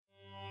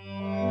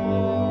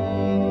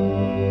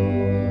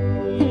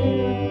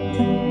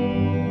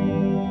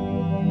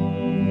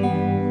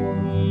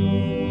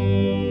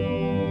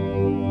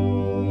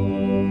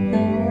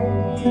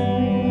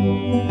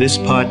This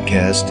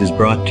podcast is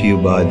brought to you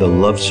by the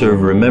Love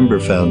Serve Remember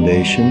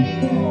Foundation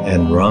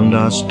and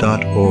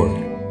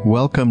Ramdas.org.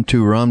 Welcome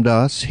to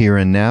Ramdas Here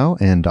and Now,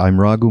 and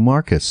I'm Raghu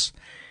Marcus.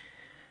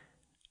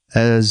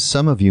 As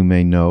some of you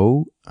may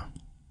know,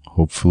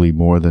 hopefully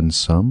more than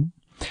some,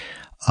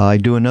 I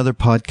do another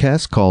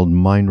podcast called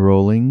Mind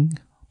Rolling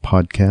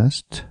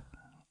Podcast.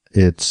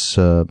 It's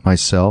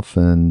myself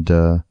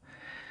and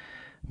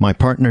my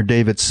partner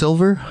David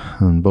Silver,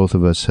 and both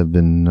of us have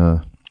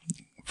been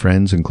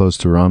friends and close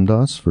to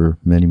Ramdas for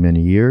many,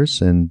 many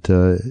years. And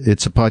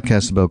it's a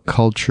podcast about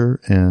culture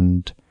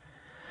and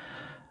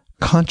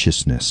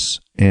consciousness.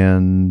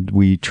 And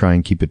we try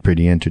and keep it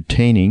pretty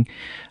entertaining,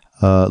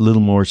 a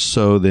little more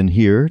so than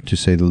here, to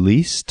say the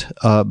least.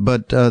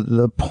 But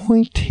the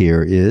point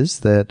here is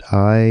that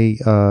I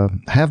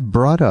have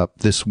brought up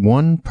this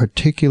one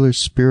particular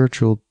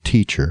spiritual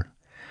teacher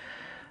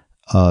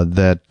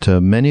that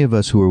many of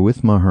us who were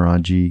with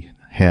Maharaji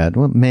had.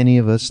 Well, many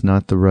of us,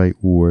 not the right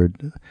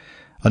word.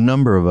 A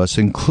number of us,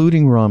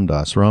 including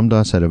Ramdas.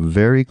 Ramdas had a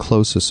very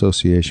close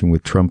association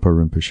with Trungpa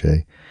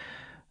Rinpoche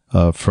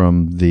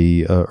from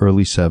the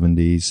early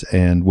 70s,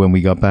 and when we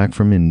got back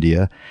from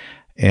India.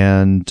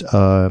 And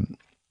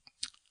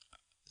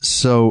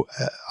so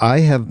I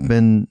have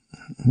been,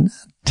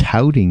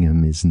 touting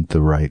him isn't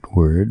the right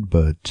word,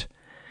 but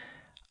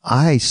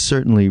I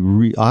certainly,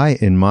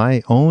 in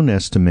my own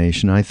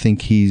estimation, I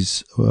think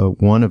he's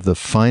one of the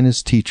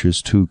finest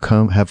teachers to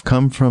have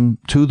come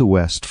to the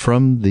West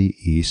from the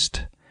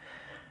East,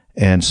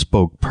 and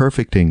spoke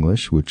perfect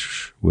English,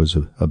 which was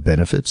a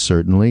benefit,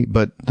 certainly.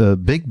 But the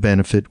big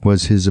benefit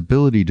was his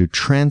ability to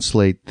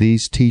translate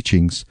these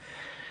teachings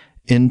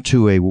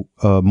into a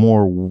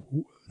more,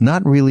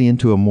 not really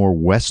into a more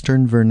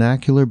Western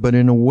vernacular, but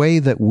in a way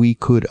that we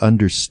could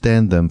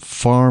understand them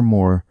far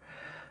more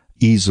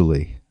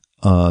easily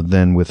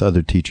than with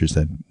other teachers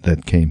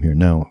that came here.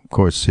 Now, of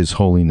course, His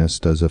Holiness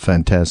does a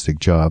fantastic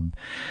job.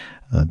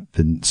 I've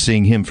been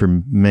seeing him for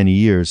many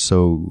years,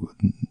 so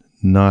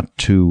not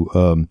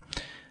to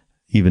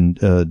even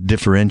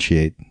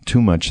differentiate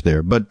too much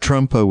there. But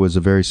Trungpa was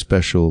a very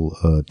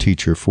special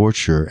teacher for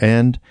sure,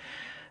 and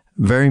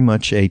very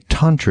much a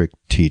tantric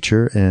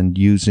teacher, and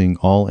using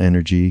all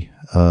energy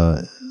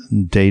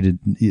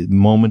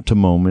moment to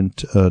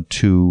moment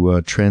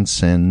to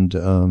transcend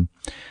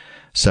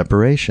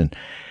separation.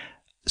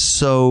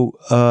 So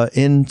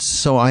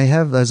I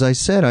have, as I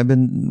said,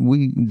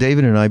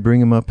 David and I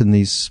bring him up in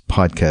these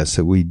podcasts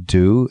that we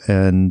do,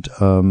 and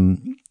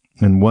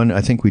one, I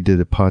think we did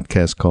a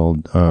podcast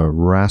called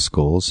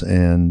Rascals,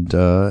 and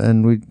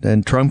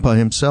Trungpa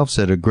himself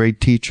said a great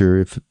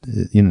teacher,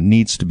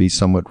 needs to be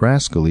somewhat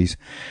rascally,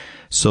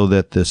 so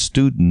that the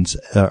students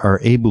are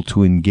able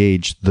to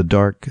engage the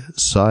dark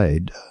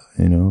side,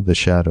 the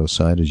shadow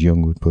side, as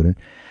Jung would put it.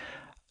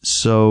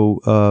 So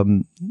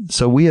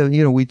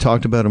we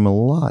talked about him a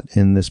lot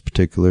in this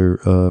particular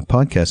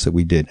podcast that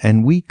we did,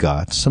 and we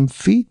got some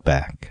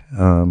feedback.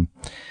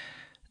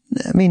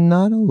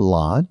 Not a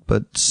lot,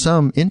 but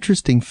some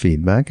interesting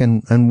feedback.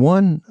 And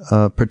one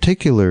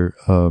particular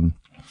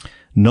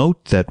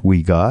note that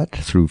we got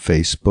through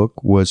Facebook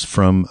was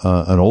from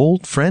an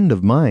old friend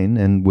of mine,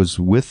 and was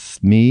with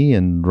me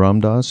and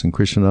Ramdas and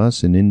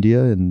Krishnadas in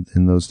India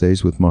in those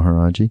days with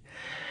Maharaji.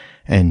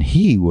 And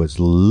he was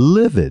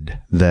livid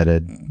that a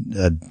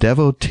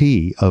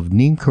devotee of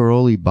Neem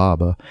Karoli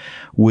Baba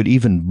would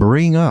even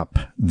bring up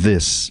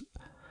this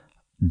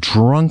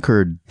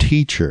drunkard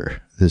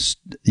teacher, this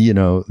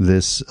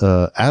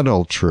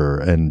adulterer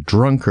and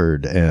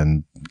drunkard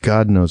and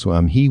God knows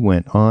what. He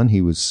went on.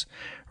 He was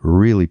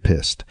really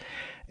pissed.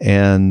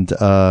 And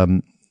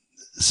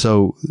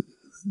so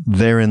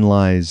therein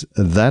lies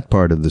that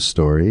part of the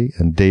story.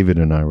 And David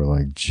and I were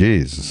like,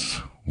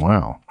 Jesus,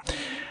 wow.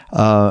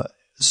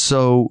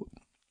 So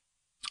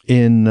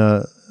in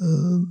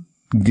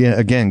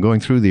again, going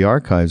through the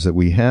archives that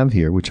we have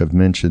here, which I've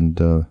mentioned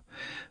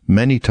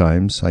many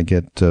times, I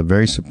get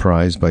very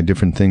surprised by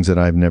different things that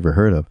I've never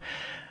heard of.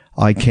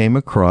 I came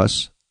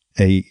across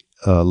a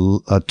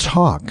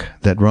talk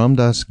that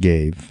Ramdas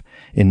gave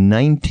in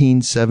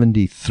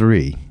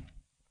 1973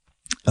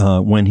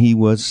 when he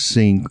was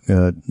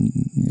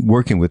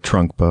working with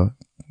Trungpa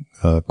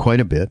quite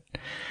a bit,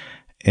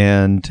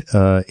 and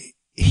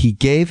he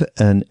gave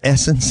an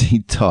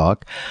essency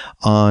talk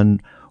on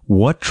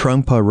what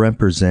Trungpa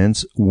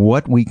represents,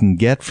 what we can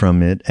get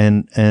from it,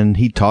 and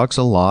he talks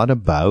a lot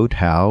about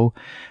how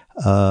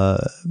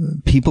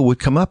people would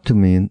come up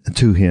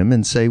to him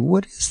and say,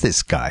 "What is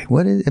this guy?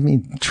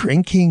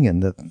 Drinking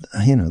and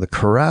the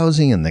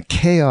carousing and the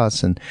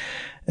chaos," and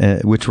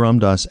which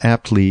Ramdas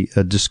aptly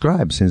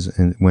describes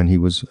when he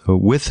was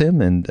with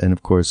him, and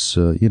of course,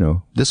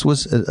 this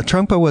was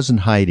Trungpa wasn't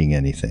hiding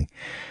anything.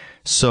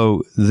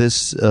 So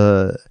this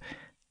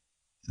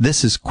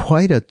is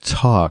quite a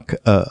talk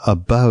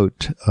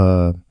about.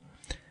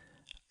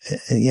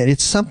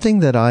 It's something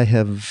that I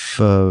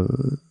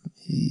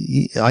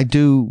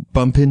do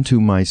bump into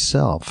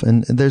myself,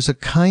 and there's a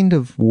kind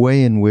of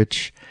way in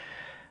which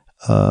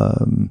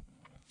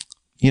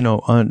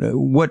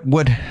on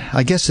what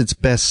I guess it's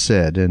best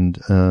said, and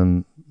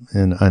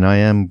I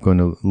am going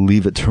to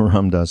leave it to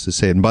Ram Dass to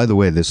say it. And by the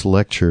way, this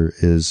lecture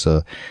is,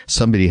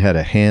 somebody had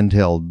a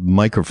handheld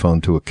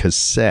microphone to a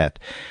cassette,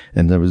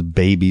 and there was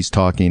babies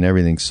talking and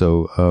everything.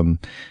 So,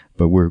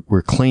 but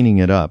we're cleaning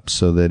it up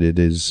so that it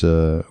is,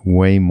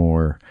 way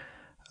more,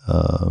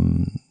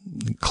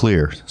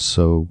 clear.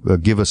 So,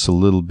 give us a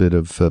little bit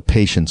of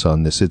patience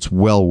on this. It's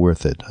well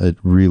worth it. It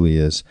really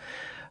is.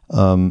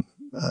 I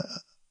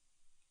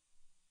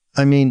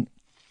mean,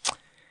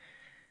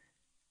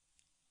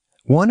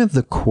 one of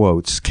the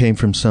quotes came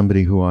from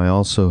somebody who I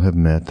also have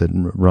met that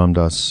Ram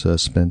Dass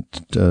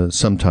spent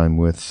some time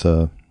with,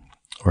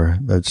 or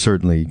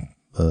certainly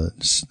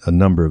a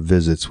number of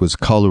visits, was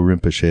Kalu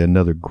Rinpoche,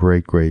 another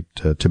great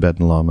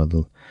Tibetan Lama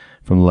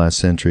from the last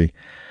century.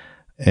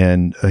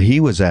 And he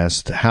was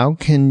asked, how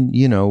can,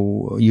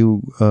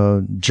 you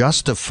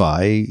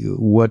justify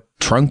what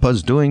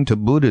Trungpa's doing to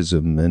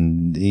Buddhism?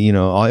 And,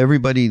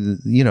 everybody,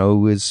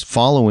 is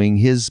following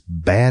his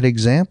bad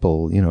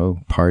example,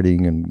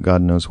 partying and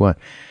God knows what.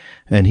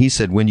 And he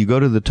said, when you go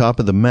to the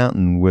top of the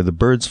mountain where the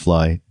birds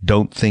fly,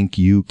 don't think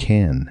you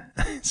can.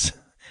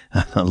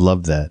 I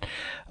love that.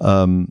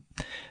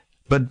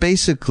 But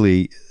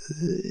basically,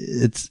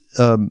 it's,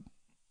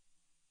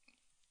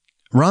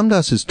 Ram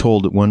Dass is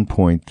told at one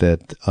point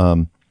that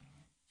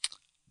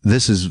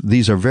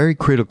these are very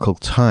critical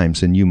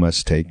times, and you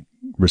must take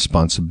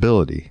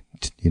responsibility,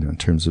 in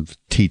terms of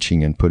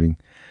teaching and putting,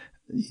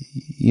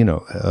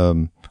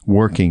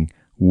 working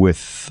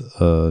with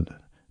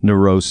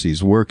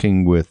neuroses,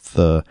 working with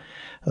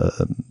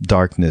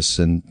darkness,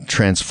 and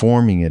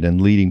transforming it,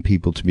 and leading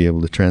people to be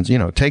able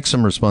to take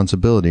some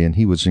responsibility. And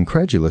he was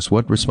incredulous.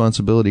 What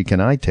responsibility can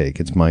I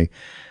take? It's my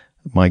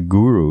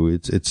guru.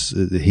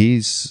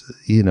 He's,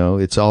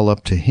 it's all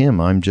up to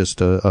him. I'm just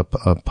a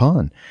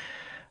pawn.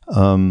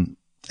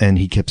 And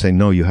he kept saying,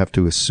 no, you have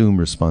to assume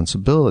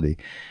responsibility.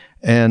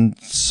 And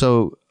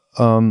so,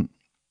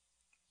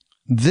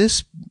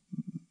 this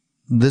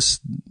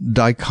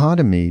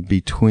dichotomy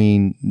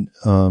between,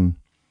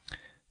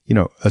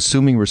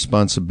 assuming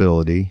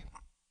responsibility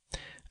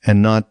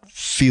and not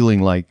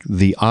feeling like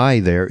the I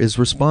there is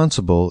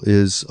responsible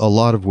is a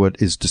lot of what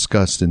is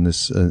discussed in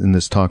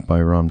this talk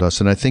by Ram Dass.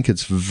 And I think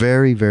it's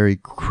very, very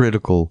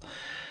critical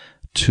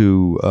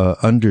to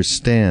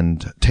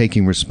understand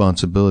taking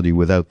responsibility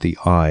without the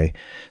I.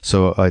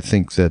 So I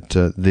think that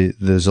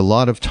there's a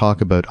lot of talk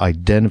about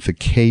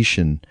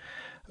identification.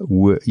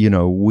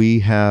 We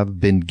have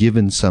been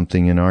given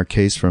something, in our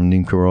case from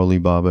Neem Karoli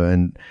Baba,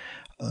 and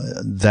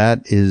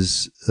that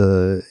is,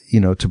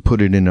 to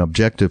put it in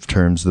objective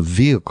terms, the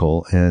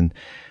vehicle. And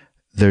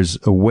there's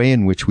a way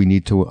in which we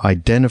need to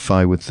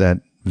identify with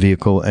that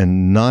vehicle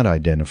and not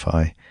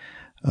identify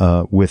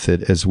with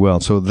it as well.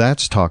 So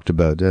that's talked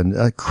about,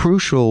 and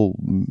crucial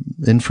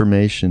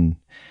information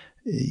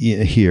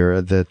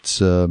here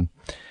that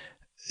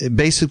it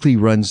basically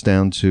runs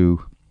down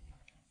to,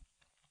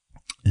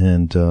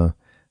 and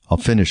I'll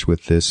finish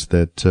with this,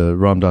 that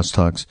Ram Dass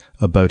talks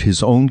about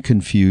his own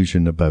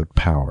confusion about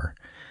power.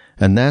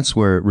 And that's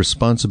where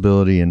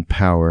responsibility and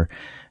power,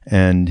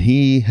 and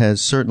he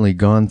has certainly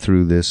gone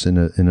through this in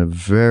a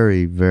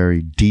very,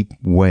 very deep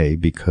way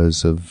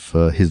because of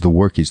the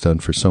work he's done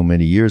for so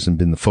many years and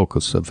been the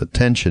focus of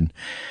attention.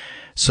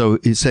 So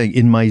he's saying,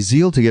 in my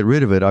zeal to get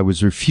rid of it, I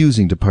was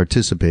refusing to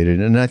participate in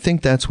it. And I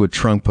think that's what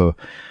Trungpa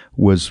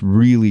was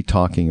really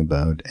talking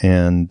about.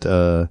 And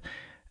there's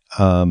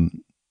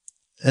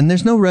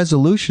no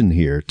resolution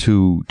here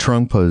to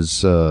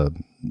Trungpa's, the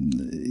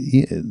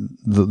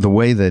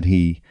way that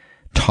he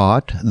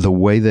taught, the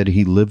way that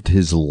he lived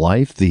his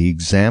life, the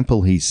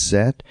example he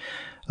set.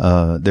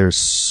 There's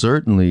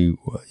certainly,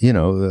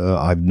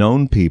 I've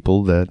known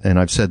people that, and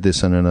I've said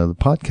this on another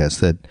podcast,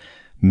 that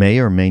may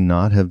or may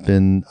not have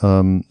been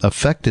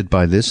affected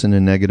by this in a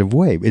negative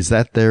way. Is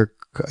that their,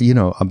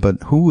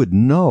 but who would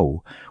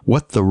know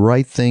what the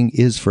right thing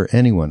is for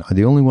anyone?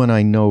 The only one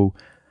I know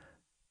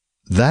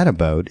that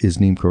about is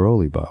Neem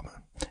Karoli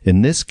Baba.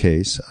 In this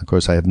case, of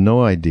course, I have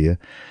no idea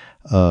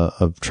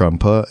of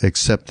Trungpa,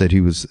 except that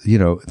he was,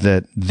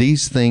 that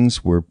these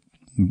things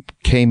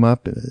came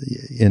up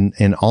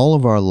in all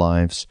of our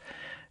lives,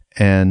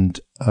 and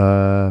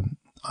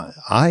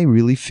I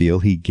really feel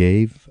he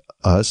gave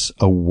us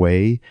a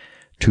way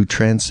to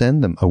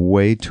transcend them, a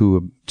way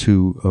to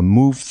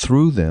move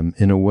through them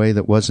in a way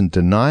that wasn't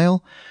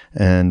denial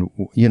and,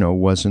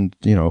 wasn't,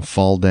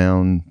 fall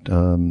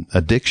down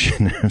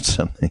addiction or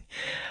something.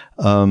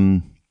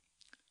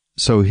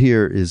 So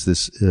here is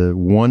this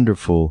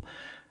wonderful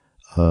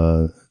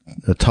a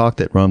talk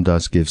that Ram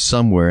Dass gives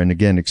somewhere, and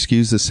again,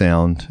 excuse the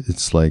sound.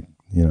 It's like,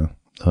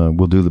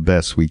 we'll do the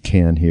best we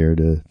can here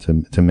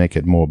to make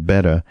it more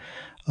better.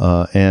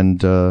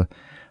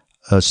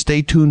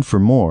 Stay tuned for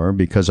more,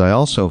 because I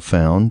also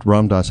found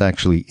Ram Dass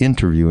actually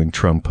interviewing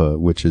Trungpa,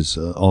 which is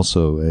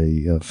also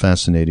a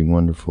fascinating,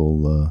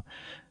 wonderful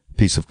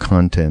piece of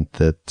content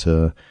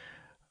that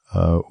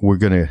we're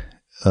going to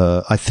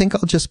I think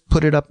I'll just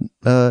put it up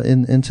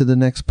into the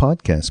next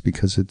podcast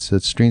because it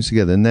streams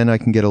together, and then I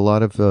can get a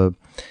lot of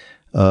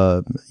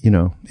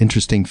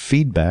interesting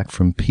feedback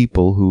from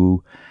people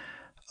who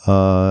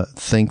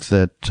think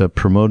that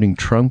promoting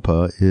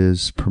Trungpa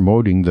is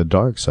promoting the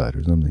dark side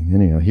or something.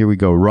 Anyhow, here we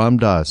go. Ram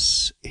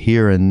Dass,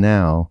 Here and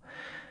Now,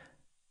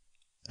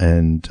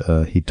 and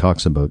he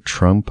talks about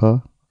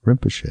Trungpa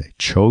Rinpoche,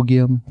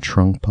 Chogyam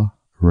Trungpa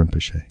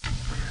Rinpoche.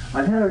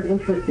 I've had an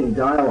interesting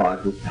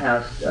dialogue this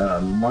past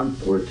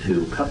month or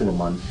two, couple of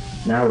months.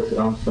 Now it's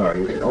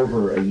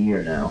over a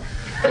year now,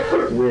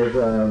 with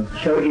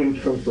Chogyam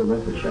Trungpa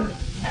Rinpoche.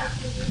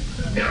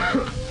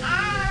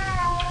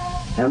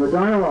 And the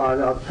dialogue,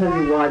 I'll tell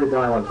you why the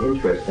dialogue's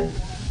interesting.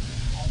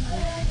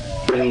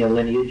 Bringing a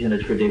lineage and a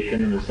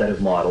tradition and a set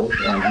of models,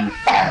 and he's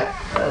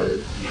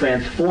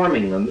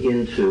transforming them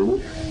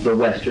into the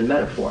Western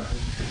metaphor.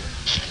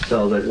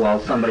 So that while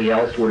somebody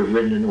else would have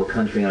ridden into a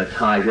country on a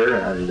tiger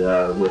and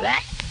with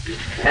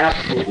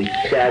absolutely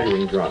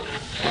staggering drunk.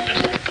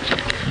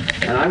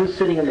 And I was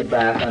sitting in the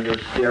back under a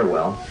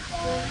stairwell,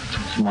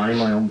 just minding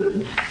my own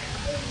business.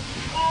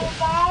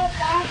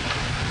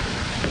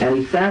 And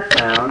he sat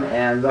down,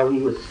 and though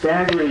he was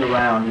staggering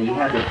around, and he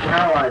had the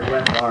paralyzed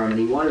left arm, and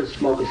he wanted to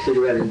smoke a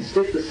cigarette, and he'd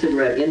stick the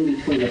cigarette in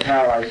between the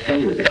paralyzed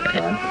fingers at the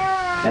time,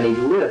 and he'd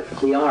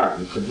lift the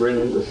arm to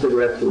bring the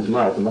cigarette to his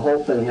mouth, and the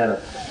whole thing had a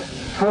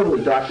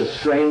totally Dr.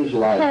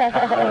 Strangelove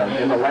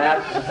in the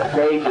last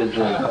stages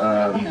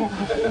of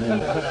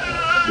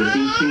the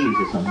DTs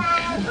or something.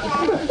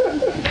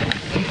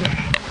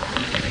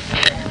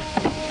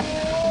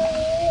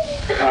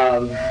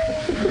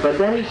 But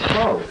then he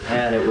spoke,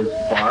 and it was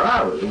far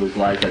out. It was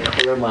like a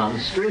clear mountain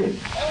stream.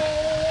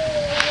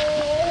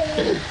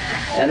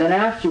 And then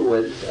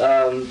afterwards,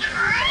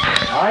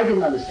 I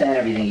didn't understand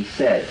everything he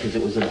said, because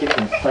it was a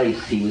different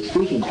place he was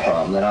speaking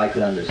from that I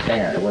could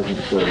understand. It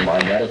wasn't sort of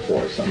my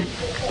metaphor or something.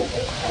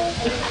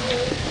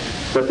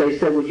 But they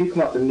said, would you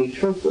come up and meet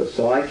Trungpa?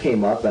 So I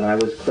came up, and I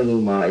was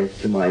clinging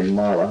to my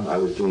mala. I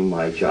was doing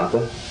my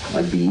japa,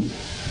 my beads,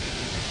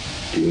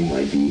 doing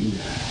my beads.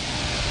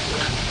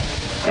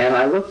 And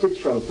I looked at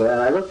Trungpa, and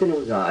I looked into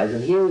his eyes,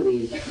 and here were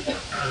these,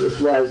 it was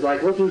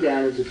like looking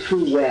down into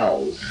two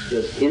wells,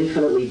 just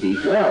infinitely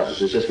deep wells.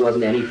 There just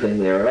wasn't anything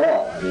there at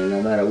all. I mean, no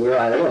matter where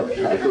I looked,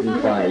 I couldn't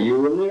find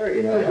you in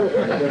there,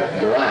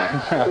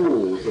 black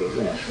pools,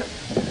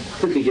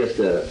 Could be just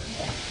some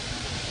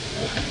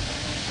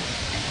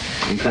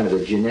kind of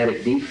a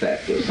genetic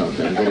defect or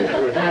something, but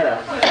it had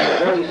a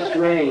very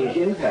strange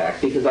impact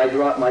because I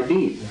dropped my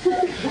beads,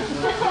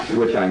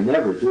 which I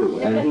never do.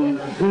 And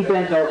he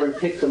bent over and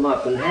picked them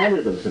up and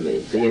handed them to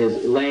me, in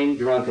his lame,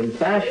 drunken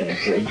fashion.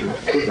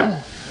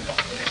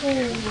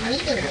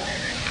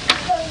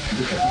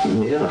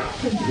 Yeah.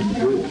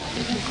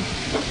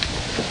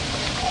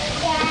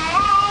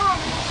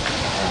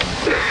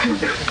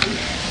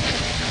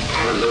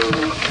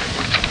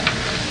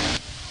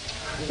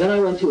 Then I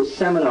went to a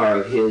seminar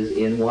of his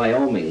in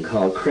Wyoming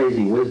called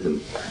Crazy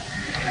Wisdom,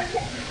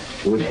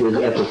 which was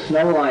at the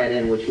Snow Lion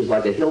Inn, which was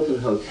like a Hilton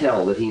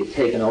hotel that he had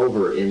taken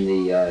over in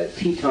the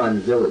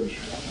Teton Village.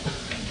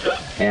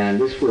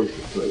 And this was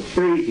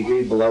 30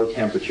 degrees below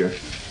temperature.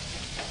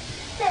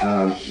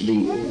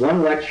 The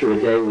one lecture a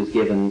day was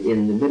given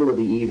in the middle of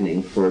the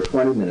evening for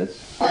 20 minutes.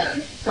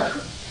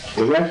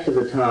 The rest of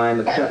the time,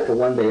 except for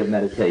one day of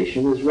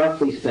meditation, was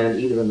roughly spent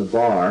either in the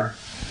bar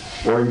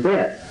or in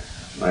bed,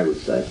 I would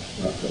say.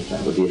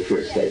 That would be a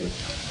fair statement.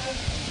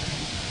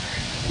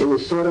 It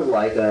was sort of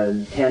like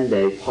a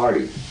 10-day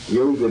party.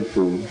 Really good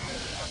food,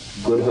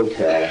 good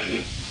hotel,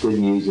 good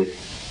music.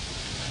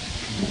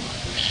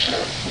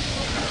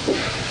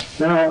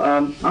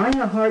 Now, I had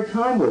a hard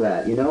time with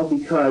that,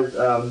 because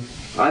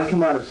I've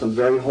come out of some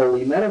very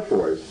holy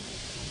metaphors.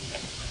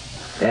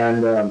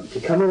 And to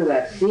come into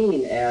that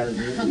scene and,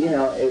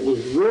 it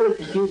was really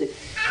confusing.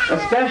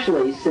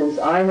 Especially since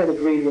I had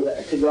agreed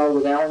to go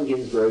with Allen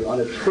Ginsberg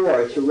on a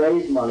tour to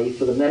raise money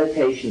for the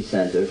meditation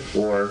center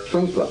for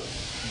Trungpa,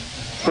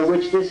 for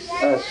which this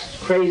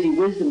crazy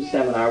wisdom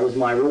seminar was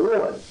my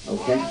reward,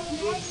 okay?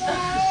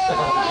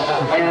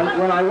 And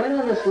when I went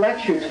on this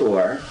lecture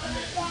tour,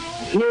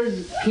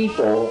 his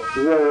people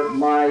were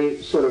my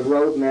sort of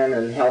roadmen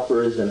and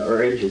helpers and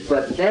urges,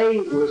 but they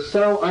were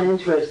so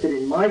uninterested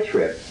in my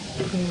trip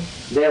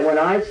that when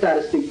I'd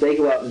start to speak, they'd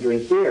go out and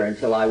drink beer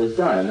until I was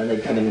done, and then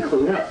they'd come in and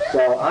clean up.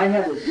 So I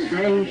had this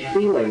strange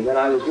feeling that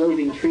I was really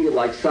being treated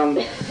like some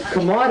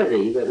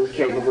commodity that was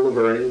capable of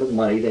earning the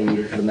money they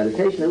needed for the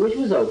meditation, which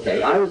was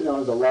okay. I was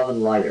known as a love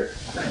and lighter,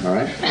 all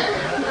right?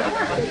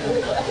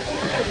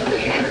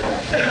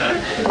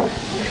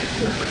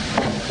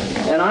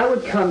 And I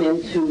would come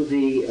into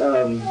the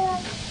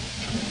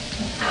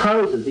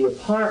houses, the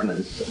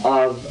apartments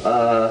of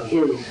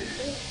his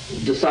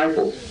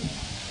disciples,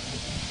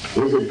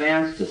 his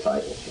advanced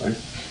disciples, right?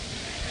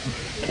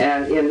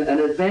 And in an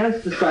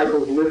advanced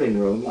disciple's living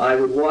room, I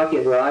would walk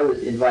in where I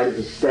was invited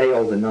to stay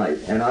overnight,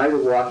 and I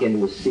would walk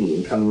into a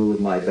scene, coming with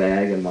my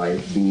bag and my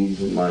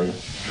beads and my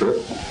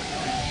trip,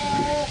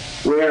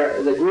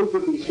 where the group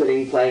would be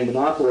sitting playing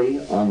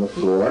Monopoly on the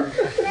floor,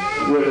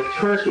 with a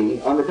turkey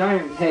on the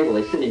dining room table.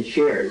 They sit in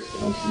chairs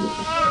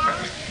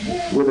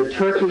with a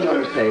turkey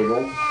on the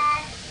table,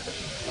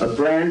 a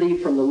brandy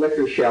from the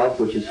liquor shelf,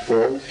 which is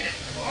full,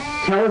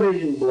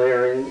 television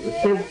blaring, the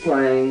kids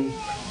playing,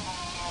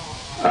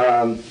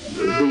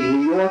 the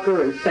New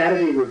Yorker and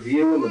Saturday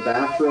Review in the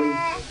bathroom.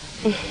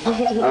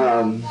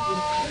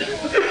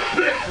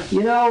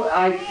 You know,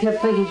 I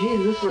kept thinking,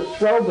 geez, this is a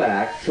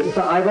throwback to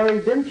I've already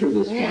been through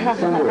this one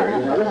somewhere.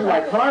 You know, this is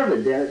like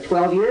Harvard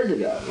 12 years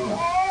ago. You know.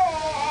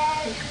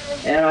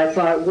 And I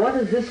thought, what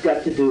has this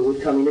got to do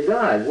with coming to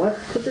God? What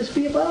could this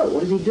be about?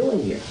 What is he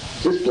doing here?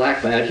 Is this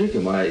black magic?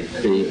 Am I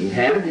being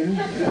had?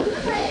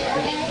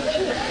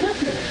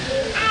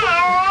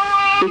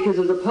 Because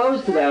as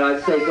opposed to that,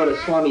 I'd say go to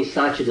Swami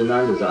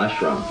Satchidananda's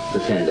ashram for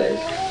 10 days.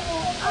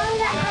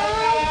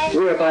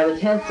 Where by the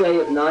 10th day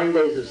of 9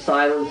 days of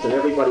silence and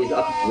everybody's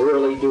up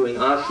early doing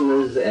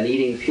asanas and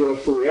eating pure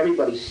food,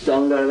 everybody's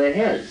stoned out of their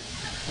heads.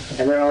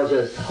 And they're all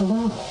just,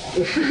 hello.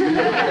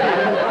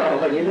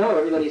 And you know,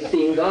 everybody's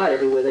seeing God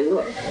everywhere they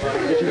look.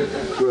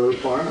 It's really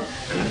far.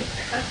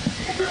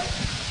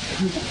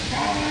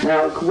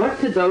 Now, what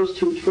could those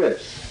two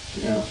trips,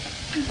 you know,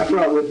 after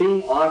all, we're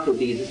being offered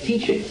these as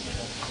teachings.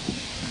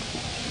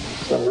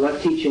 So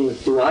what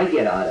teachings do I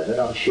get out of it?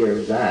 I'll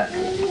share that.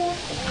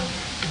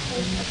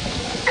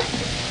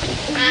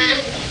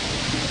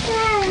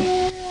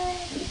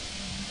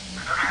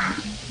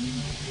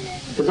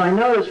 Because I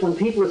notice when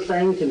people are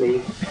saying to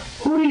me,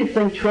 who do you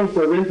think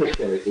Trungpa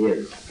Rinpoche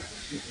is?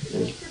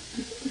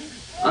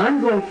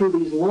 I'm going through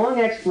these long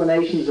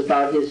explanations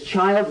about his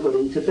childhood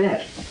in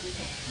Tibet.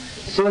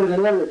 Sort of in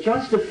order to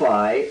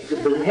justify the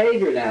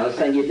behavior now,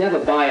 saying you'd never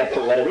buy it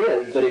for what it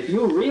is, but if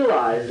you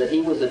realize that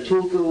he was a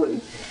tulku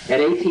and at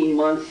 18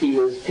 months he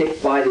was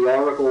picked by the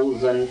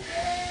oracles and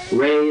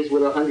raised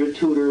with 100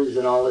 tutors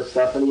and all this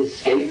stuff, and he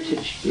escaped to,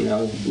 you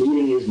know,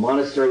 leaving his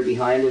monastery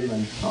behind him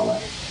and all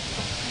that.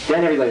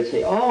 Then everybody would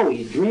say, oh,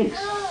 he drinks.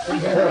 The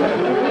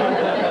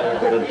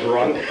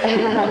drunk.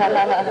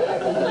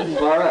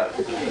 Far up.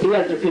 He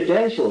has the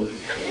credentials,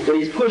 but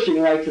he's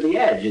pushing right to the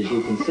edge, as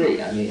you can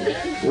see. I mean,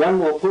 one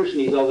more push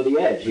and he's over the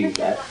edge. He's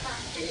that,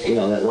 you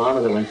know, that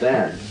llama that went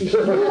bad.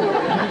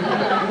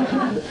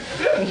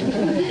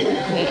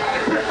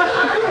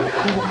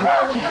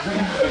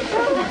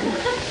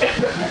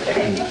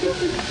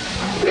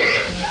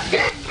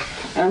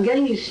 I'm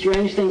getting these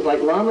strange things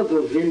like Lama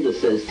Govinda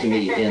says to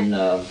me in,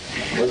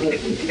 wasn't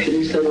it, did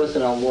he say what's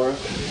in Almora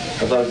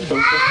about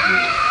Trungpa?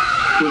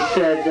 He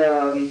said,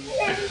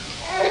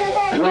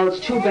 well, it's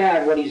too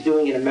bad what he's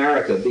doing in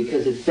America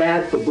because it's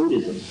bad for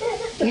Buddhism.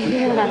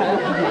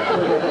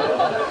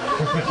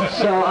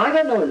 So I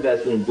got no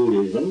investment in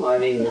Buddhism. I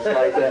mean, it's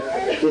like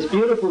this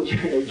beautiful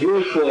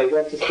Jewish boy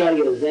went to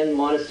study at a Zen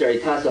monastery,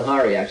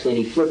 Kasahari actually,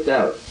 and he flipped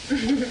out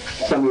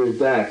some years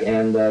back,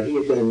 and he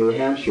had been in New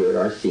Hampshire at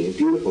RC, a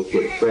beautiful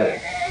kid,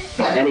 Fred.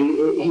 And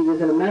he was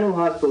in a mental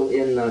hospital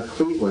in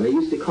Cleveland. He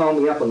used to call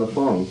me up on the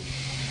phone.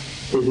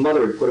 His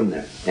mother had put him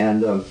there.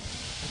 And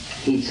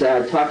he'd say,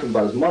 I'd talk to him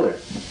about his mother.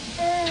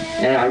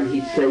 And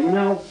he'd say, you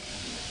know,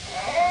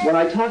 when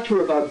I talk to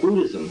her about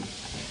Buddhism,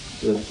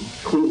 the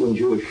Cleveland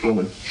Jewish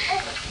woman,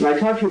 when I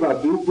talk to her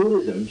about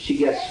Buddhism, she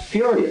gets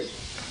furious.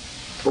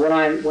 But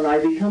when I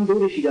become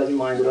Buddhist, she doesn't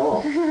mind at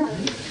all.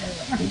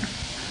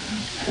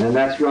 And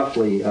that's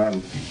roughly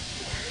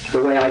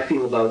the way I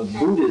feel about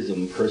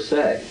Buddhism per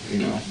se. You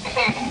know,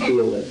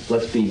 feel that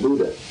let's be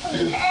Buddha.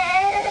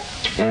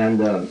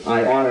 And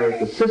I honor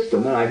the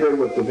system, and I heard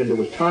what Govinda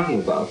was talking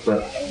about,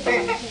 but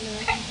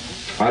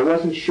I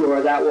wasn't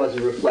sure that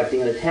wasn't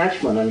reflecting an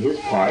attachment on his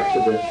part to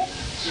the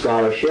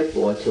scholarship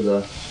or to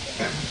the...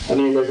 I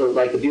mean, there's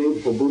like a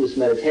beautiful Buddhist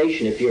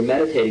meditation. If you're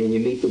meditating and you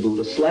meet the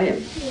Buddha, slay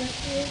him.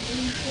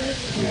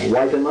 You know,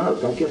 wipe him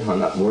out. Don't get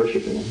hung up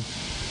worshiping him.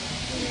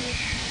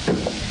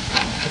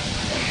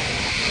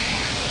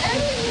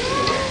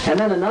 And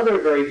then another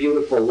very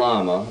beautiful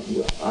Lama,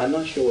 I'm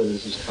not sure whether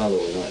this is Kalo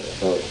or not,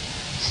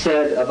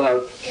 said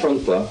about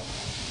Trungpa,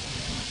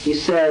 he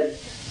said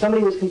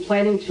somebody was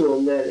complaining to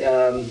him that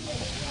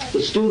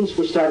the students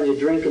were starting to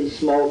drink and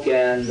smoke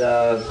and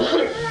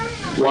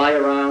lie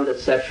around,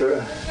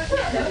 etc.,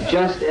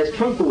 just as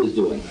Trungpa was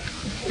doing.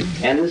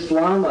 And this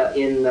Lama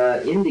in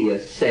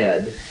India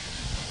said,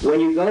 when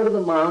you go to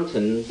the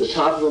mountain, the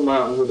top of a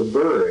mountain with a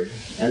bird,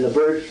 and the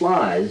bird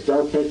flies,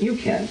 don't think you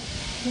can.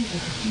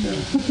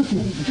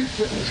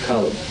 It's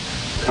Kalo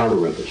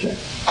Rinpoche,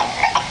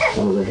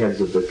 one of the heads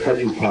of the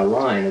Kajupa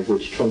line, of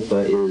which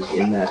Trungpa is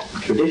in that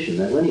tradition,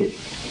 that lineage.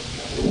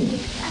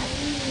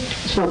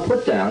 So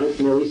put down, it's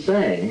merely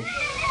saying,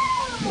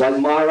 like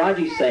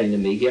Maharaji's saying to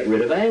me, get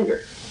rid of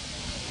anger.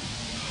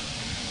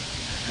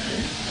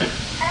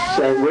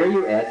 Saying where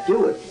you're at,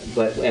 do it.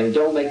 And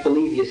don't make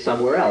believe you're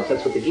somewhere else.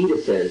 That's what the Gita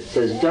says. It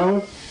says,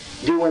 don't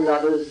do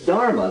another's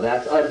dharma.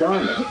 That's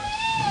adharma.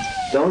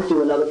 Don't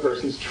do another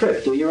person's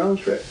trip. Do your own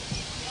trip.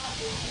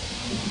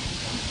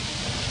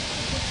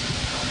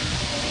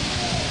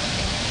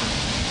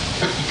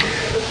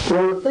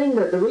 Well,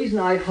 the reason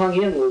I hung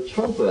in with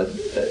Trungpa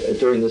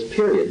during this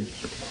period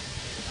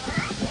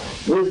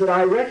was that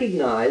I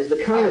recognized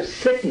the kind of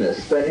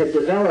sickness that had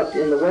developed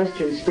in the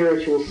Western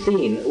spiritual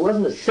scene. It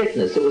wasn't a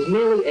sickness, it was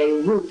merely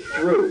a route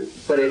through,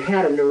 but it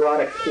had a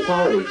neurotic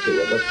quality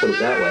to it, let's put it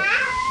that way.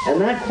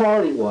 And that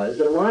quality was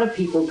that a lot of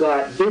people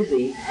got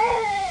busy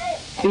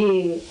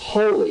being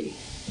holy,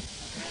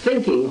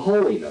 thinking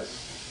holiness.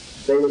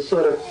 They were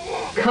sort of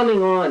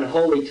coming on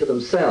holy to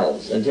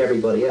themselves and to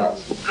everybody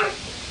else.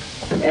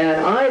 And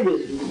I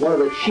was one of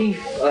the chief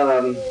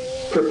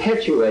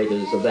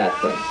perpetuators of that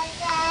thing.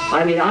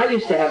 I mean, I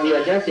used to have the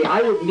audacity.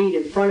 I would meet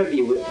in front of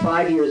you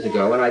 5 years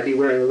ago, and I'd be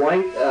wearing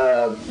white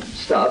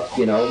stuff,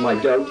 you know, my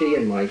dhoti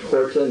and my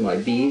kurta and my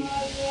beads.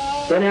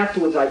 Then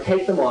afterwards, I'd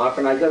take them off,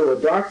 and I'd go to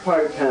a dark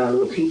part of town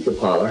to a pizza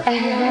parlor,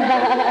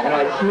 and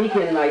I'd sneak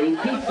in and I'd eat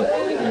pizza,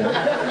 you know.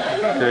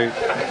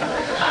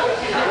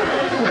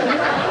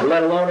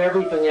 Let alone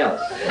everything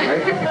else,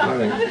 right?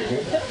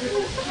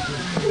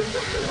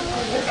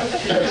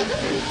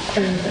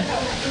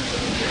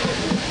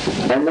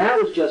 And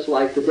that was just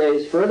like the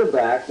days further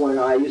back when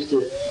I used to,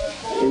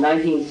 in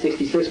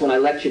 1966, when I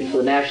lectured for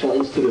the National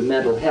Institute of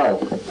Mental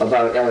Health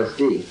about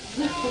LSD.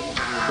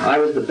 I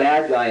was the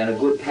bad guy on a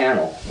good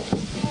panel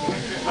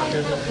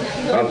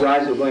of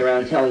guys who were going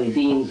around telling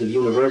deans of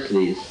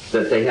universities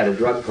that they had a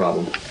drug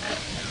problem.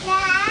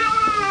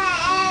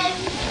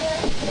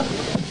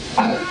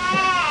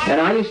 And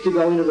I used to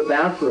go into the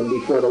bathroom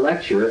before the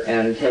lecture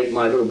and take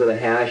my little bit of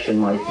hash and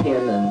my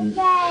pin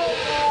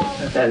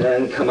and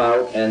then come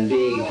out and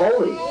be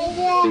holy,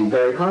 be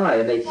very high.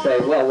 And they'd say,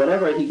 well,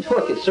 whatever he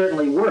took, it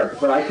certainly worked,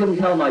 but I couldn't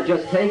tell them I'd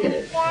just taken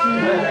it.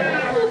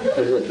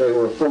 Because they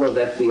were full of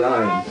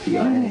FBI and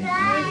CIA.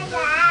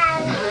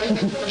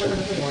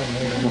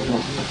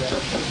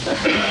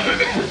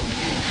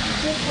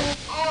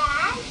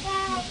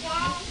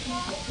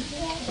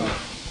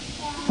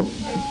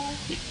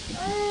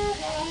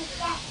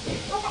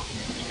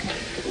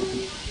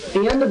 At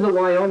the end of the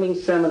Wyoming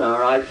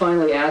seminar, I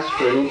finally asked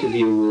for an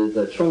interview with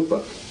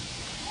Trungpa.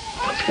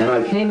 And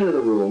I came into the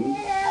room,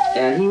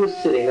 and he was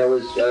sitting. There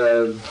was,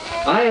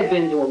 I had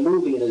been to a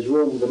movie in his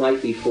room the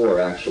night before,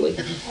 actually.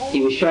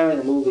 He was showing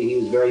a movie he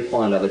was very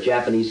fond of, a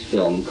Japanese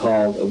film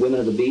called Women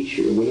of the Beach,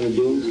 or Women of the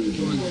Dunes?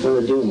 Women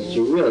of the Dunes. It's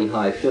a really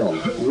high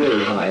film,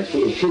 really high. It's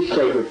his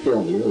favorite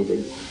film, he really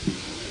did.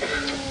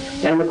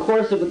 And in the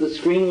course of it, the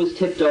screen was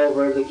tipped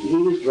over, he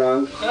was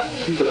drunk,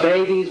 the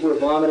babies were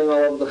vomiting all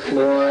over the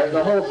floor,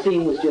 the whole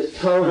scene was just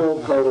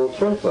total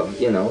Trungpa,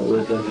 you know. It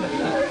was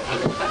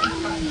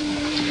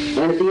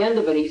and at the end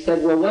of it, he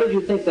said, well, what did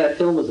you think that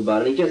film was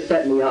about? And he just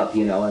set me up,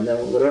 you know, and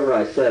then whatever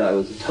I said, I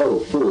was a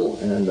total fool,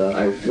 and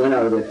I went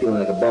out of there feeling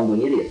like a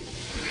bumbling idiot.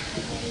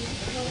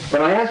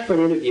 But I asked for an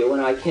interview,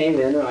 and I came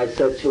in, and I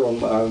said to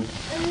him,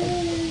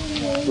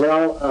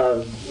 well,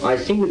 I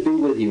seem to be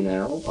with you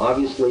now.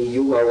 Obviously,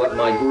 you are what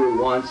my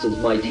guru wants as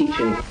my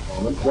teaching.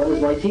 What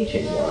is my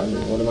teaching?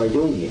 What am I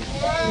doing here?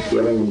 Do you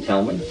have anything to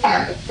tell me?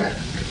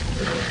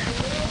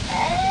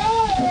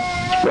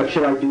 What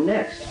should I do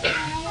next?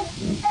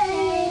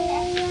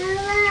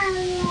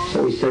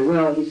 So he said,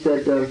 well,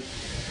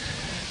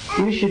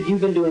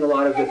 you've been doing a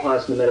lot of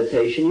Vipassana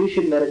meditation. You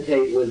should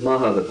meditate with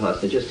Maha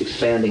Vipassana, just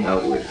expanding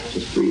outward.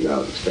 Just breathe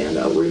out, expand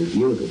outward into the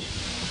universe.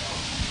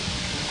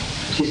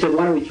 She said,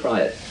 why don't we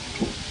try it?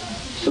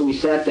 So we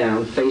sat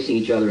down, facing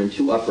each other in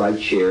two upright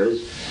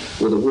chairs,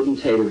 with a wooden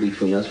table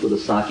between us, with a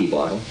sake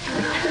bottle.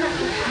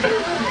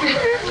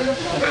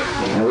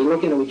 And we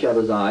looked into each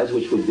other's eyes,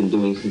 which we've been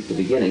doing since the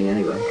beginning,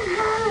 anyway.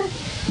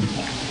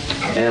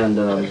 And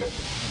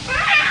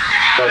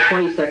about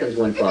 20 seconds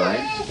went by,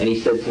 and he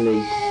said to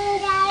me,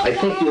 I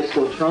think you're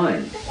still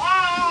trying.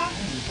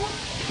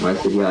 And I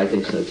said, yeah, I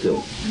think so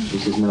too. He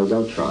says, no,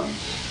 don't try.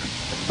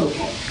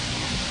 Okay.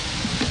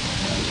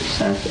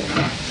 Sat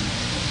there.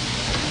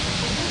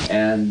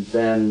 And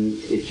then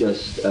it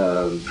just,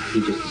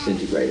 he just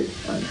disintegrated.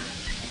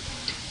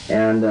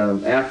 And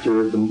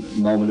after the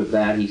moment of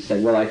that, he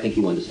said, well, I think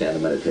you understand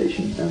the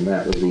meditation. And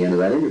that was the end of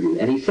that interview.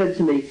 And he said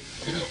to me,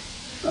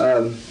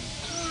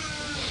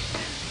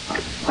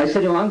 I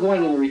said, I'm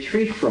going in a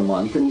retreat for a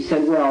month. And he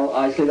said, well,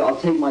 I said, I'll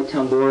take my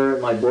tambura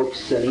and my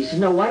books. And he said,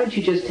 no, why don't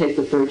you just take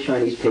the third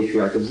Chinese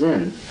patriarch of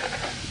Zen,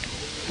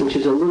 which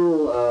is a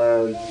little,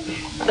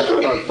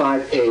 about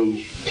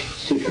 5-page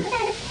sutra.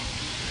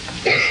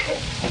 I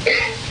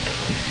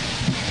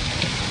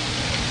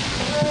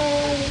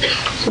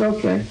said,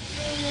 okay.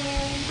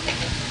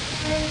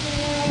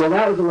 Well,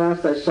 that was the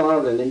last I saw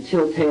of him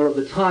until Tale of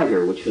the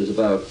Tiger, which was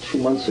about 2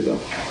 months ago.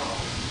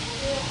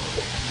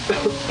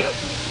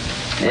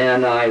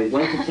 And I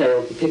went to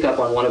Tale to pick up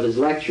on one of his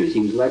lectures. He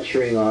was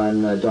lecturing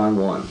on Don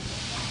Juan.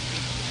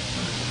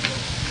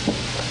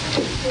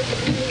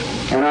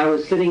 And I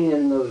was sitting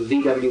in the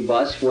VW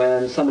bus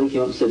when somebody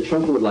came up and said,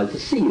 Trungpa would like to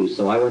see you.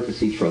 So I went to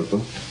see Trungpa.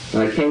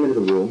 And I came into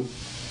the room.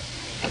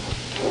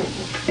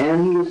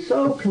 And he was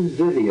so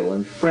convivial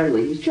and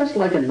friendly. He was just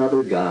like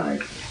another guy,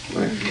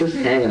 right? Just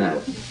hanging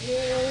out.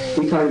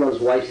 We talked about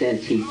his wife's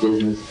antique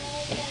business.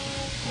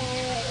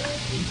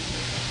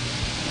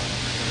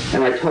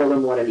 And I told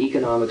him what an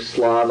economic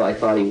slob I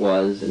thought he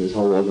was in his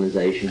whole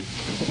organization.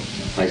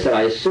 I said,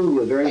 I assume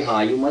you're very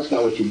high. You must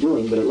know what you're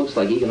doing, but it looks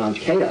like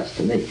economic chaos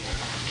to me.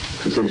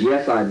 He says,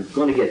 yes, I'm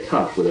going to get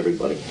tough with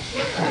everybody.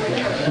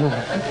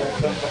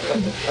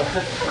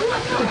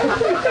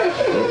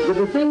 But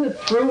the thing that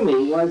threw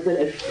me was that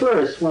at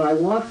first, when I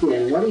walked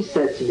in, what he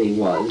said to me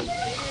was,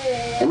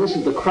 and this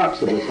is the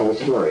crux of this whole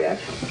story,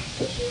 actually.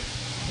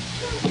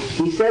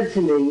 He said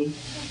to me,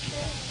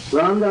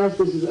 Ramdas,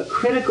 this is a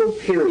critical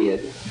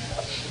period,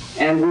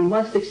 and we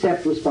must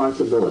accept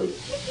responsibility.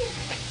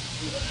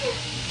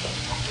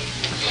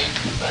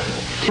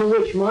 To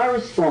which my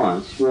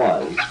response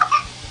was,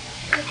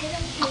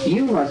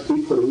 you must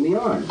be putting me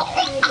on.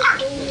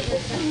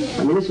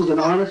 I mean, this was an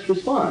honest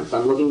response.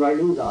 I'm looking right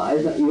in his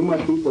eyes. You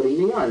must be putting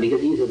me on,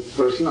 because he's a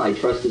person, I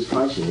trust his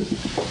conscience.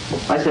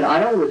 I said, I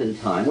don't live in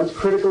time. What's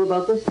critical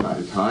about this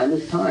time? Time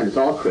is time. It's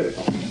all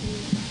critical.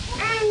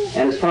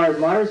 And as far as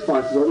my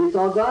responsibility, it's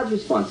all God's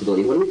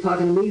responsibility. What are you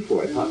talking to me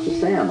for? I talk to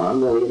Sam.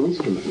 I'm really an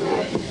instrument.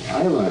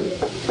 I don't know.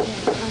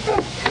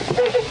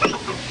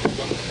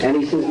 And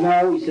he says,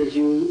 no, he says,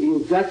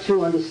 you've got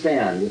to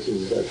understand. This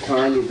is a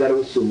time you've got to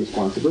assume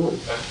responsibility.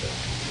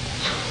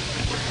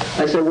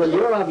 I said, well,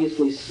 you're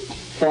obviously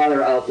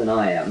farther out than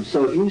I am,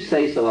 so if you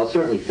say so, I'll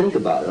certainly think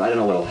about it. I don't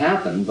know what will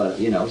happen, but,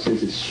 you know,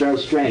 since it's so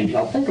strange,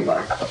 I'll think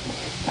about it.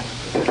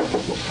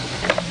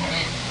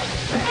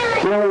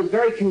 You know, it was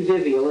very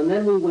convivial, and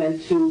then we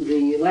went to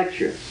the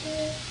lecture.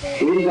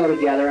 We didn't go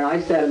together, and I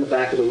sat in the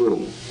back of the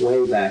room,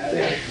 way back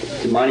there,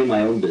 minding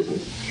my own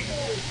business.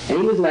 And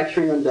he was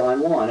lecturing on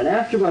Don Juan, and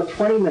after about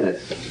 20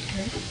 minutes,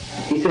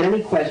 he said,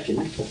 any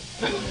questions?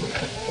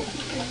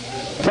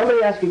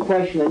 Somebody asked a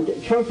question, and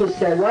Trungpa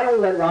said, why don't we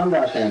let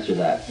Ramdas answer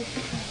that?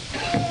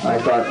 I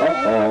thought,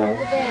 uh-oh.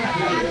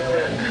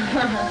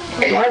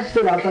 So I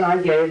stood up and I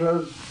gave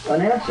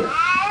an answer.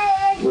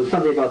 It was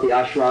something about the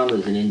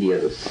ashramas in India,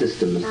 the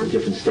systems, the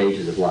different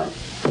stages of life.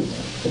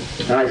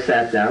 And I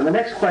sat down. The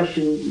next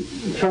question,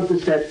 Trungpa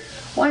said,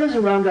 why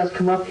doesn't Ramdas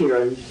come up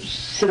here and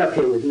sit up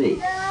here with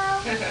me?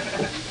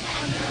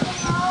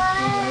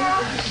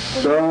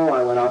 So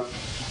I went up,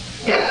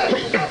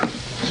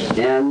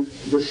 and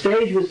the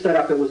stage was set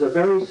up. It was a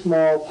very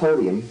small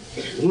podium.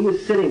 He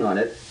was sitting on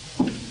it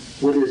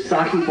with his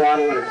sake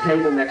bottle and a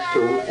table next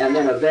to him, and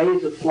then a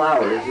vase of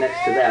flowers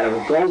next to that, of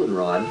a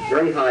goldenrod,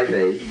 very high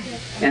vase.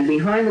 And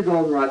behind the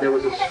goldenrod there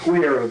was a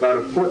square of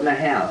about 1.5 feet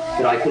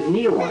that I could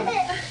kneel on,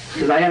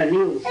 because I had to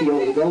kneel to see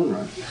over the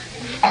goldenrod.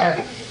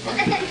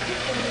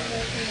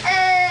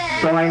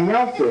 So I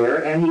knelt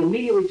there, and he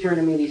immediately turned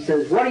to me and he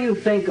says, what do you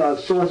think of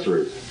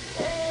sorcerers?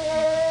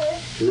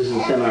 So this is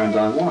a seminar on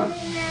Don Juan.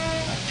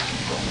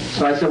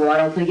 So I said, well, I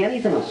don't think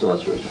anything of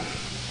sorcerers.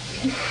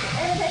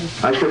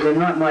 I said, they're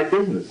not my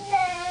business.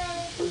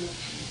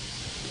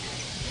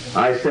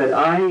 I said,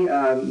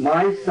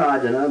 my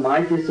sadhana,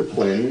 my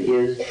discipline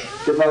is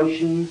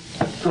devotion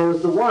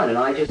towards the one, and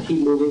I just keep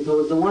moving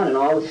towards the one, and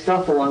all the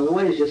stuff along the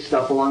way is just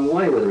stuff along the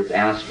way, whether it's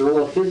astral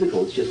or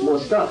physical, it's just more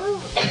stuff.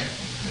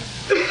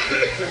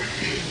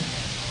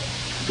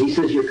 He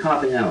says, you're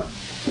copping out.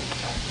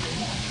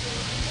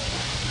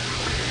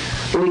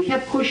 Well, he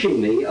kept pushing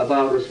me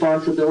about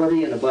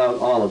responsibility and about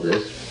all of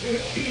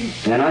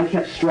this, and I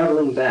kept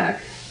struggling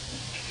back.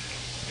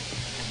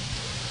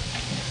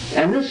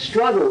 And this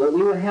struggle that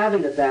we were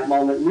having at that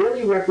moment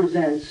really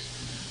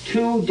represents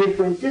two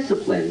different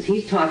disciplines.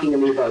 He's talking to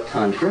me about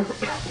Tantra,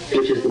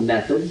 which is the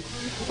method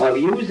of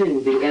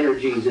using the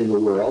energies in the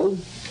world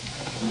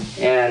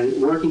and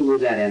working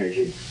with that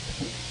energy.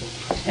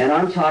 And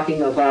I'm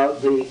talking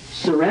about the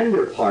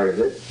surrender part of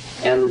it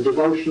and the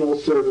devotional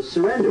service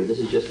surrender. This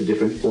is just a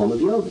different form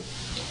of yoga.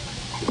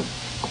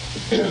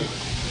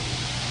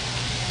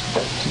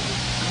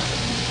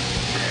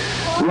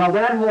 Well,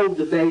 that whole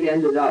debate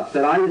ended up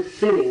that I was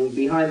sitting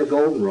behind the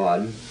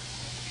goldenrod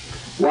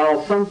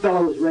while some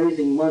fellow was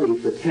raising money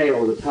for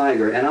Teo the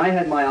tiger, and I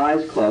had my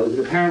eyes closed,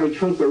 and apparently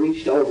Trungpa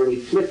reached over and he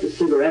flipped a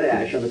cigarette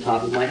ash on the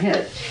top of my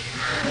head,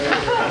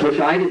 which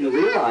I didn't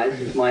realize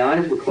since my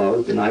eyes were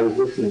closed and I was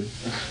listening.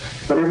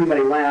 But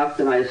everybody laughed,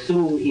 and I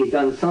assumed he had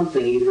done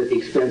something either at the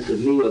expense of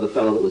me or the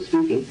fellow that was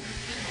speaking.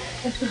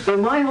 But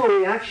my whole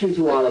reaction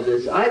to all of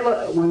this,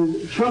 when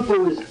Trungpa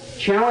was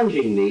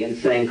challenging me and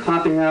saying,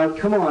 copping out,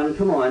 come on,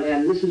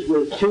 and this is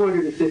with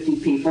 250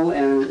 people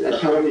and a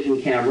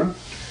television camera,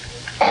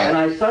 and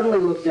I suddenly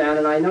looked down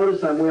and I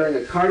noticed I'm wearing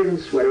a cardigan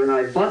sweater and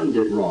I buttoned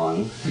it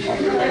wrong,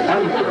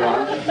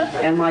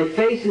 and my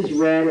face is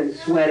red and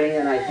sweating,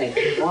 and I think,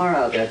 far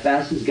out, that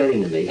bastard's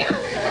getting to me.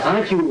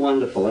 Aren't you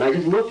wonderful? And I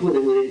just looked with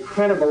him with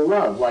incredible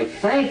love, like,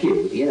 thank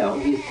you, you know.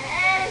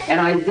 And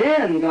I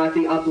then got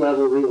the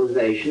up-level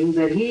realization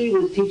that he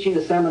was teaching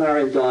a seminar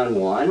in Don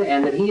Juan,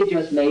 and that he had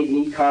just made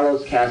me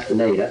Carlos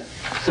Castaneda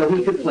so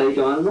he could play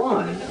Don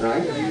Juan,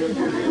 right?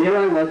 There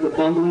I was, the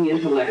bumbling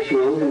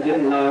intellectual who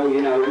didn't know,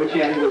 you know, which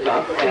end was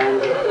up,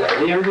 and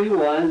there he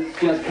was,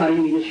 just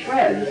cutting me to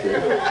shreds.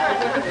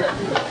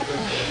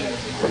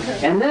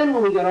 And then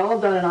when we got all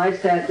done and I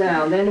sat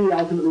down, then he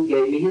ultimately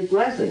gave me his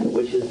blessing,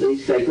 which is the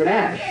sacred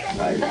ash,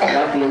 right?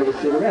 Not the end of a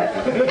cigarette.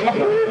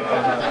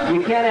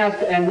 You can't ask,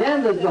 and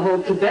then there's the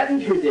whole Tibetan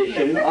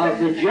tradition of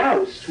the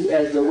joust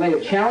as the way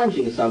of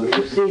challenging somebody.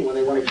 You've seen when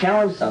they want to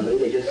challenge somebody,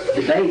 they just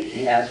debate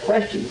and ask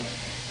questions.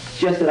 It's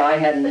just that I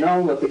hadn't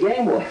known what the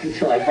game was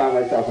until I found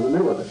myself in the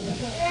middle of it.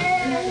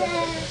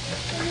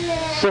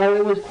 So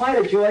it was quite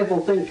a joyful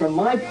thing from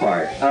my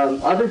part.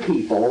 Other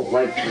people,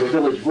 like the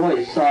Village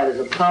Voice, saw it as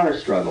a power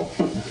struggle.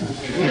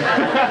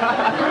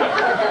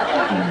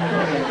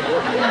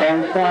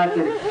 And thought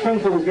that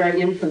Trungpa was very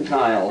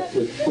infantile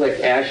to flick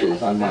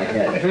ashes on my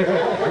head.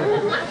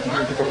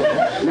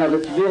 No, the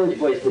Village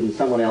Voice didn't,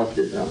 someone else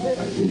did, though,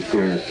 in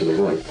fairness to the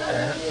voice.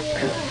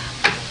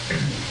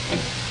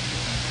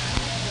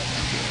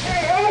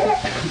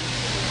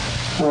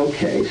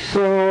 Okay,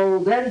 so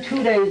then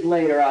 2 days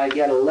later I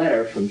get a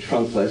letter from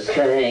Trungpa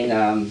saying,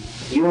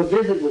 your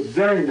visit was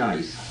very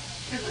nice.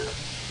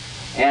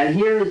 And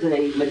here is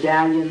a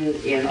medallion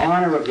in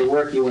honor of the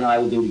work you and I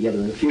will do together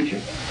in the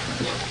future.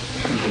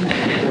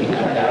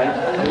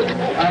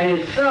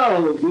 It's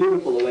so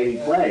beautiful the way he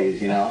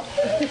plays, you know.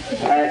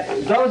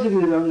 Those of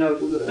you who don't know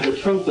the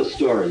Trungpa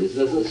stories,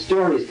 the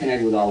stories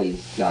connected with all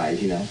these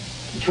guys, you know.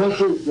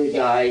 Trungpa's the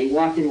guy, he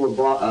walked into a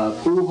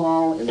pool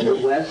hall in the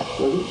Midwest,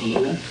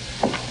 wasn't it?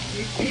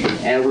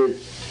 And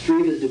with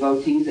 3 of his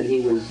devotees, and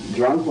he was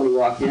drunk when he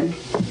walked in.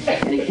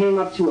 And he came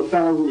up to a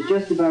fellow who was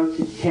just about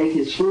to take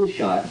his flu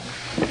shot,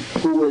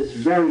 who was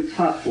very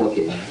tough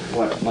looking,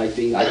 what might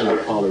be, I don't know,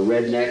 called a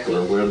redneck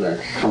or whatever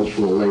that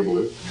cultural label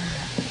is.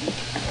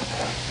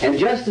 And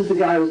just as the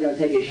guy was going to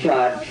take his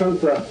shot,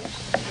 Trungpa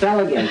fell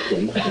against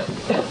him,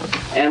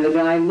 and the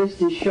guy missed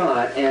his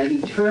shot, and he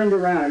turned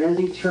around, and as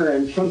he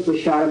turned, Trungpa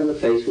shot him in the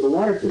face with a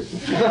water pistol.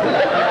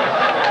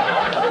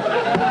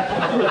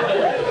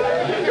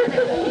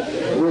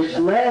 Which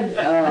led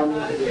the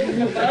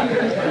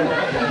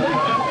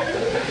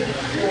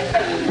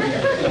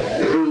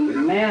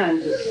man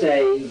to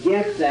say,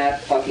 get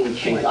that fucking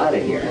chink out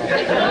of here.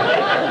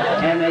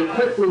 And they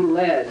quickly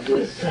led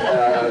this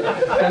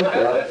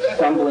Trungpa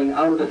stumbling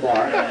out of the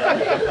bar,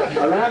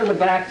 around to the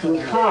back to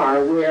the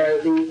car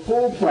where the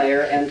pool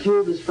player and 2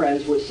 of his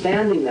friends were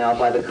standing now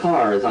by the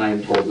car, as I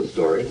am told the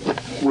story,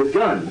 with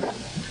guns,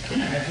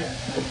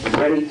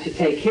 ready to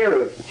take care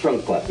of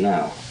Trungpa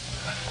now.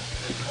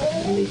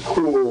 In the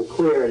cool,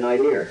 clear night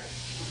air.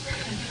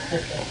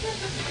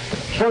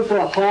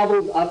 Trungpa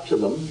hobbled up to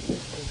them,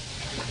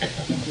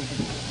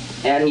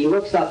 and he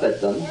looks up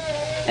at them,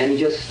 and he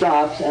just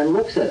stops and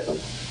looks at them.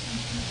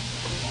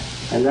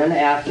 And then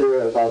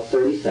after about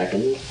 30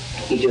 seconds,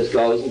 he just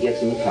goes and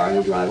gets in the car and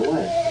they drive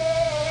away.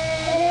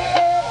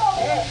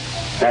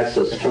 That's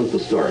the Trungpa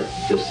story,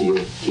 just so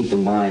you keep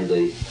in mind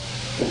the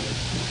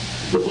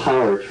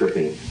power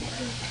tripping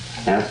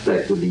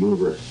aspect of the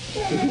universe.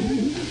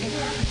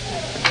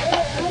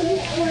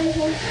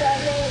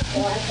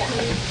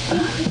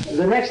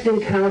 The next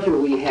encounter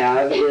we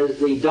have is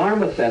the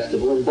Dharma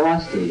Festival in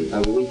Boston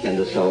a weekend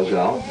or so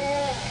ago.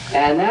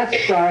 And that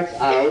starts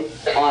out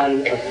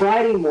on a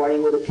Friday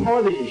morning with a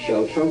television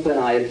show Trungpa and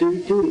I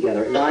do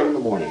together at 9 in the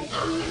morning.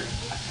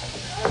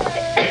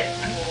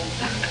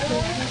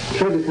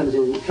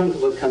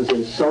 Trungpa comes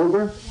in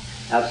sober,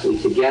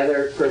 absolutely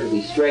together,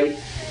 perfectly straight.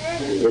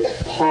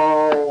 It's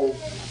Paul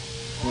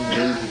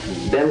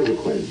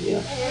Benzaquin,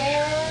 yeah.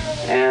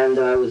 And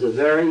it was a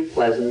very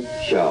pleasant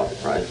show,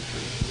 right?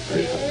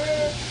 Very pleasant.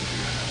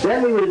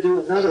 Then we would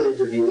do another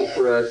interview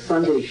for a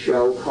Sunday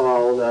show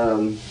called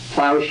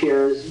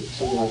Plowshares,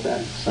 something like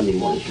that, Sunday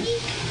morning show.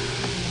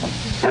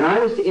 And I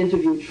was to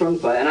interview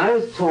Trungpa, and I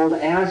was told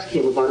to ask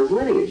him about his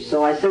lineage.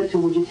 So I said to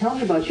him, would you tell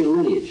me about your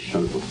lineage,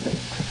 Trungpa?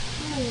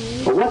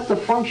 Well, what's the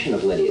function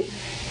of lineage?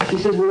 He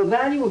says, well, the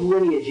value of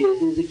lineage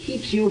is it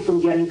keeps you from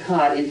getting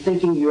caught in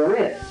thinking you're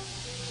it.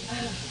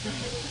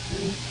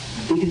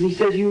 Because he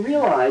says, you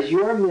realize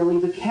you're merely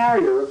the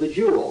carrier of the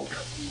jewel,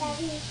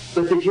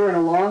 but that you're in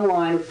a long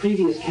line of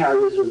previous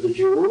carriers of the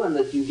jewel, and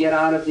that you get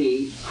out of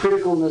the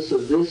criticalness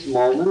of this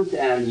moment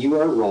and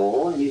your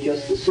role, and you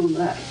just assume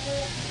that.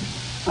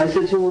 I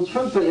said to him, well,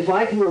 Trungpa, if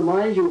I can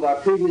remind you of our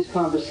previous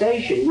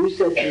conversation, you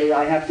said to me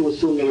I have to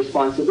assume the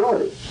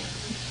responsibility.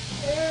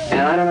 And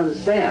I don't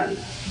understand.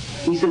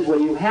 He says, well,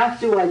 you have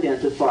to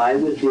identify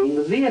with being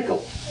the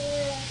vehicle.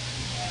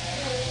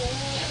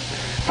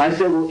 I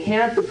said, well,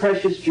 can't the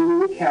precious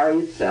jewel carry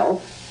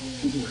itself?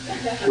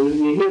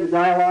 You hear the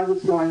dialogue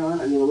that's going on?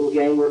 I mean, the little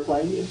game we're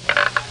playing?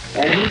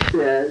 And he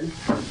said,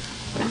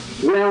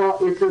 well,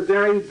 it's a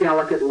very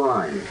delicate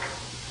line.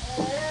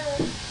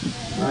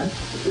 Right?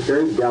 It's a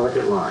very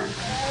delicate line.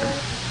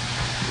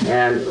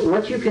 And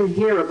what you can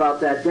hear about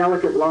that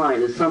delicate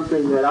line is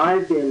something that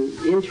I've been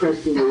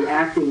interestingly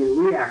acting and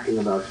reacting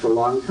about for a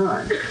long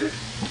time.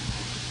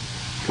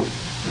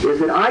 Is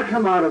that I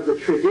come out of the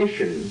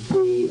tradition,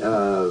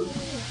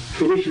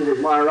 tradition with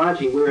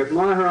Maharaji, where if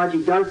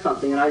Maharaji does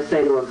something and I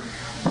say to him,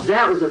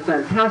 that was a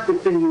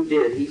fantastic thing you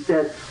did, he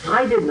said,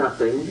 I did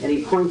nothing, and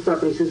he points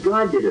up and he says,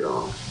 God did it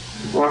all.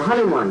 Or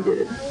Hanuman did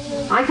it.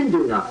 I can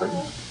do nothing.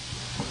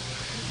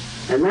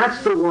 And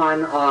that's the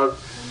one of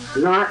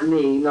not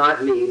me,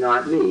 not me,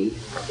 not me,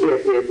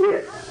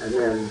 it. And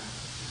then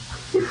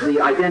it's the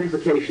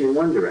identification in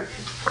one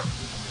direction.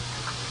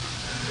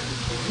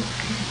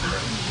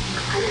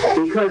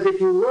 Because if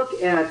you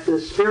look at the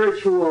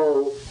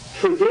spiritual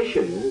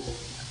traditions,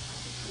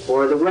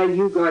 or the way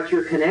you got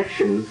your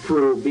connection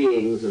through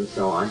beings and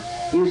so on,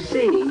 you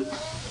see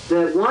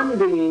that one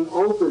being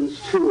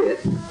opens to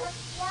it,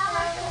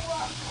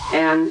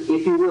 and,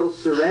 if you will,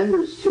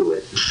 surrenders to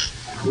it,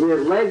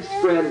 with legs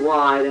spread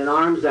wide and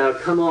arms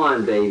out, come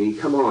on, baby,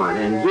 come on,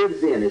 and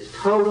gives in its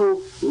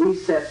total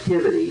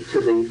receptivity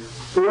to the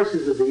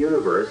forces of the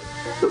universe.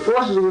 The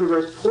forces of the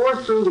universe pour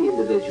through the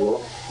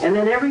individual, and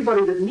then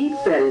everybody that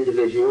meets that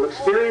individual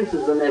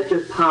experiences them as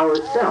just power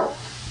itself.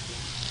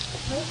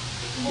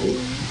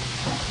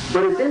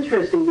 But it's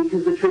interesting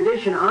because the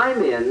tradition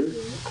I'm in,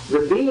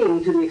 the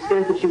being, to the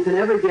extent that you can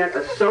ever get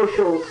a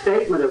social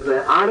statement of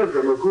that out of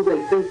them, of who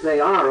they think they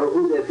are or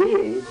who they're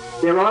being,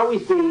 they're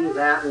always being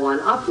that one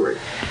upward.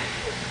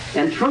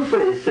 And Trungpa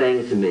is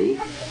saying to me,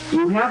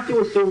 you have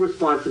to assume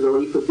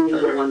responsibility for being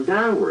the one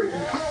downward,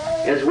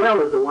 as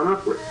well as the one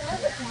upward.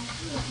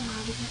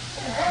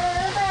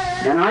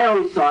 And I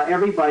always saw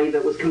everybody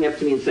that was coming up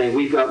to me and saying,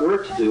 we've got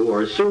work to do,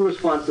 or assume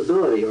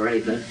responsibility, or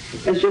anything,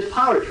 as just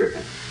power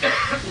tripping.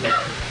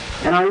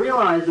 And I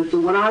realized that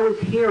what I was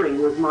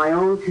hearing was my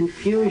own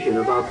confusion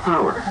about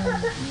power.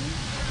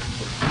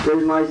 That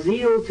in my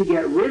zeal to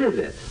get rid of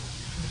it,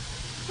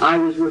 I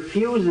was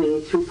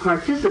refusing to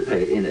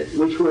participate in it,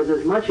 which was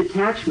as much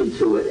attachment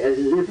to it as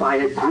if I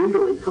had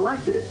greedily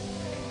collected it.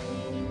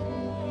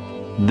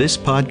 This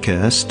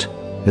podcast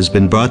has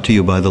been brought to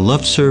you by the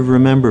Love Serve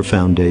Remember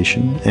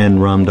Foundation and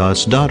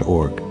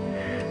Ramdas.org.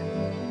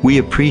 We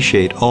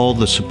appreciate all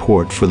the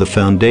support for the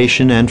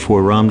foundation and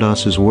for Ram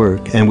Dass's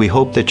work, and we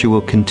hope that you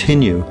will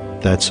continue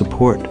that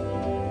support.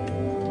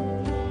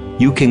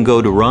 You can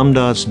go to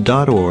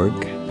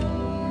ramdas.org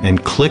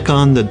and click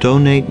on the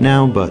Donate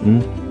Now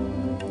button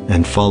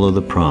and follow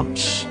the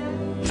prompts.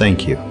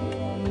 Thank you.